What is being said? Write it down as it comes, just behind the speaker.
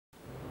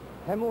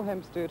Hemel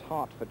Hempstead,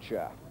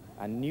 Hertfordshire,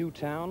 a new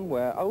town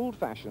where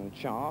old-fashioned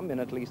charm in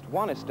at least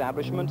one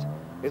establishment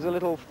is a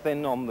little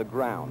thin on the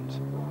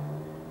ground.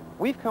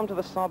 We've come to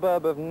the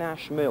suburb of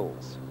Nash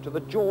Mills, to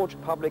the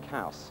George Public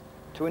House,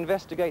 to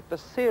investigate the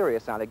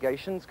serious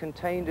allegations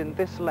contained in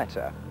this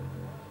letter.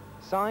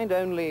 Signed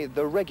only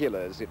The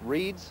Regulars, it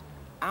reads,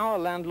 "Our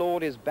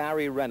landlord is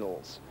Barry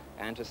Reynolds,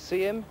 and to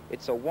see him,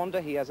 it's a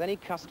wonder he has any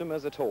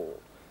customers at all.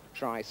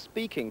 Try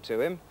speaking to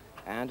him,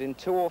 and in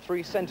 2 or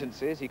 3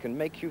 sentences he can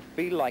make you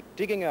feel like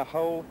digging a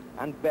hole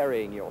and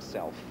burying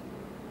yourself.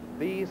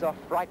 These are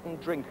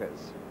frightened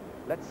drinkers.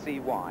 Let's see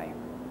why."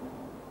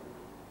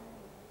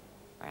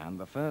 And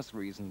the first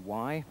reason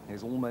why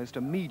is almost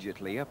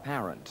immediately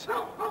apparent.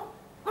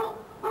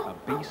 A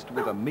beast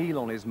with a meal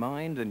on his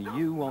mind and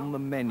you on the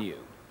menu.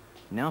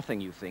 Nothing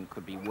you think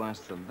could be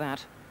worse than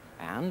that,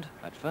 and,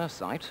 at first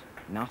sight,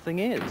 nothing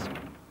is.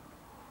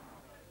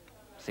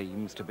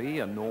 Seems to be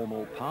a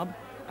normal pub,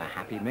 a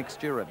happy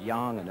mixture of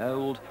young and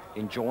old,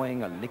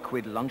 enjoying a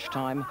liquid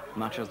lunchtime,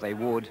 much as they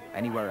would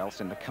anywhere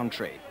else in the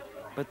country.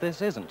 But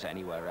this isn't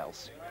anywhere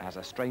else, as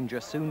a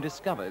stranger soon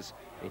discovers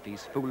if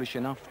he's foolish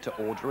enough to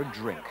order a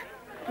drink.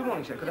 Good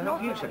morning, sir. Could I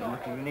help you, sir?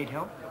 Do you need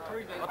help?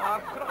 Could I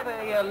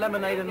have a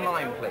lemonade and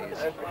lime,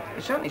 please?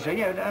 Certainly, sir,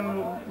 yeah.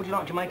 Would you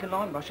like to make a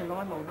lime, Russian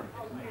lime, or...?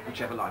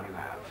 Whichever lime you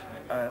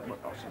have. Well,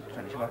 I'll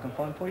certainly see what I can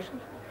find for you, sir.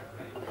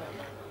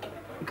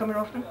 You come here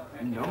often?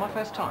 No, my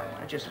first time.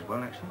 Just as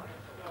well, actually.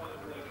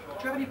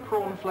 Do you have any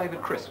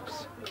prawn-flavoured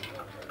crisps?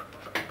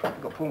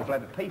 I've got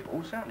prawn-flavoured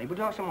people, certainly. Would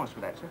you like some ice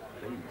with that, sir?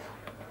 Please.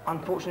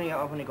 Unfortunately,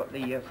 I've only got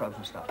the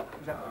frozen stuff.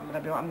 Would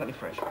that be all right? I haven't got any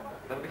fresh.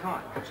 That'll be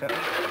fine.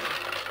 Certainly.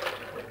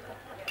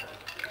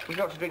 Would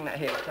you like to drink that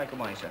here? Take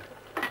away, sir.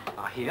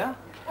 Here?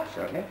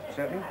 Certainly,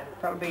 certainly.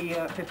 That'll be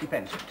 50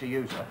 pence to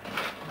you, sir.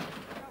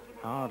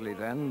 Hardly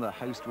then, the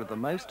host with the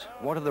most.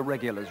 What do the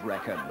regulars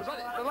reckon?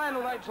 The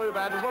landlord ain't too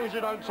bad, as long as you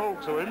don't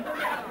talk to him.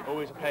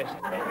 Always a pest.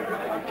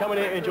 Come in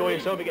here to enjoy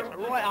yourself, he gets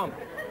right on.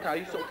 No,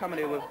 you sort of come in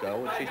here with a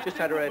girl, and she's just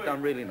had her hair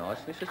done really nice,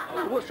 and he says,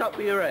 "What's up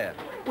with your hair?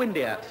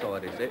 Windy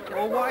outside, is it?"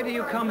 Well, why do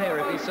you come here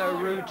if he's so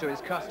rude to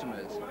his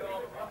customers?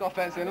 Got a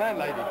fancy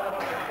landlady.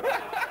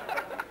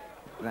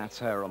 That's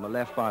her on the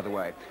left, by the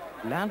way.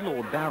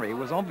 Landlord Barry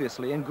was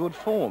obviously in good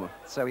form,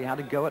 so he had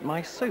a go at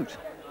my suit.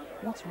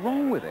 What's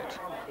wrong with it?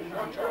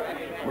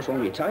 What's wrong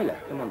with your tailor?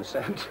 I don't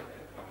understand.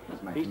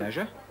 Make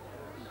measure.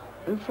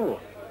 Who for?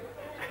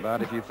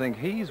 But if you think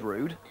he's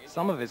rude,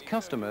 some of his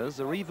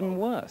customers are even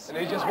worse. And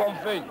it's just one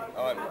thing.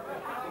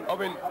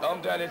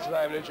 I'm down here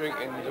today having a drink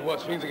and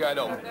watch things are going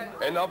on.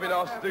 And I've been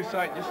asked to do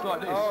something just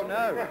like this. Oh,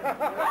 no.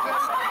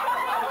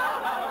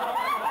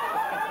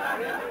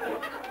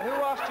 Who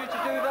asked you to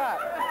do that?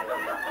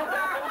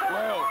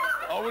 Well,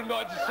 I wouldn't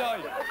like to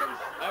say.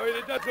 I mean,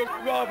 it does look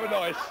rather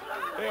nice.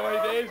 Anyway,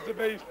 there's the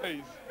bees,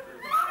 please.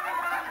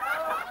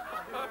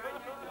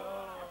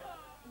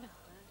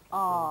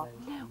 Ah,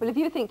 well, if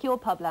you think your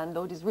pub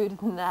landlord is ruder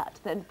than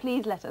that, then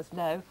please let us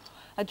know.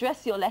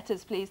 Address your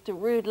letters, please, to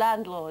Rude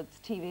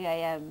Landlords,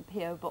 TVAM,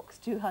 PO Box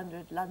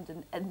 200,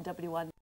 London, NW1.